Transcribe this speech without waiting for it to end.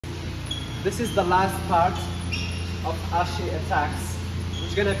This is the last part of Ashi attacks.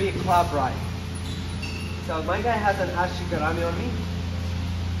 It's gonna be a crab ride. So my guy has an Ashi garami on me.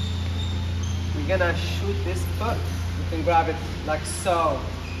 We're gonna shoot this foot. You can grab it like so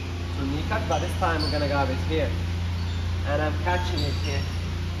to knee cut, but this time we're gonna grab it here. And I'm catching it here.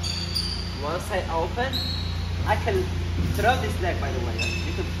 Once I open, I can throw this leg, by the way.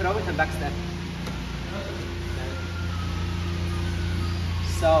 You can throw it and backstep.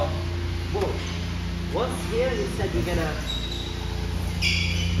 So, boom. Once here, you said you're gonna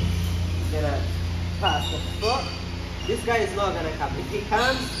pass the foot. This guy is not gonna come. If he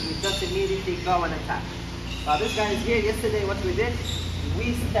comes, you just immediately go and attack. But this guy is here. Yesterday, what we did,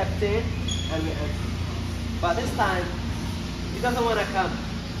 we stepped in and we entered. But this time, he doesn't want to come.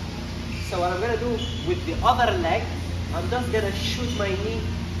 So what I'm gonna do with the other leg, I'm just gonna shoot my knee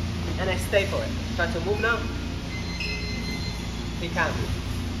and I stay for it. Try to move now. He can't move.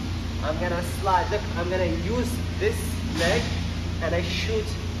 I'm gonna slide. Look, I'm gonna use this leg and I shoot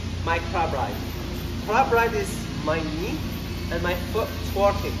my crab ride. Crab ride is my knee and my foot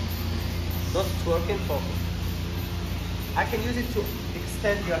twerking. Not twerking, focus. I can use it to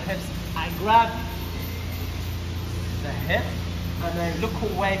extend your hips. I grab the hip and I look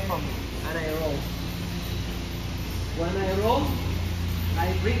away from it and I roll. When I roll,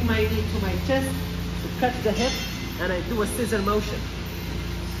 I bring my knee to my chest to catch the hip and I do a scissor motion.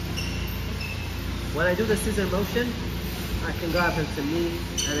 When I do the scissor motion, I can grab him to me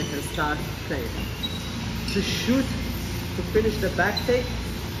and I can start playing. To shoot, to finish the back take,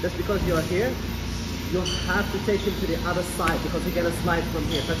 just because you're here, you have to take him to the other side because you're gonna slide from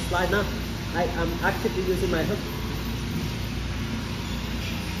here. If I slide now, I'm actively using my hook.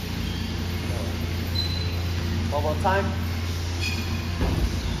 One more time.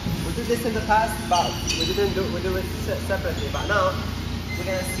 We did this in the past, but we do it separately. But now we're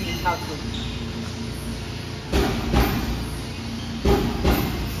gonna see how to.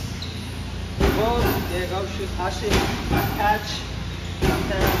 Boom, there you go, shoot Ashi, catch,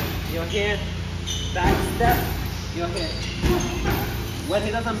 down, you're here, back step, you're here. When he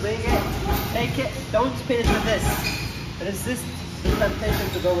doesn't bring it, take it, don't finish with this. Resist the temptation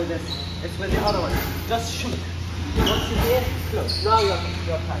to go with this. It's with the other one. Just shoot. Once you're here, close. Now you're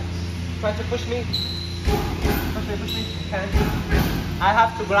tight. Try to push me. Push me. You can. I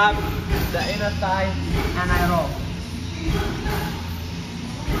have to grab the inner thigh and I roll.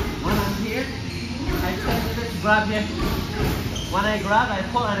 When I'm here, I extend a bit, grab here. When I grab, I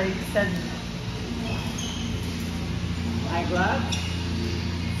pull and I extend. I grab.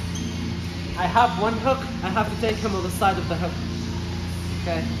 I have one hook, I have to take him on the side of the hook.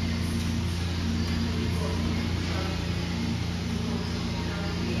 Okay.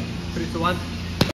 Three to one.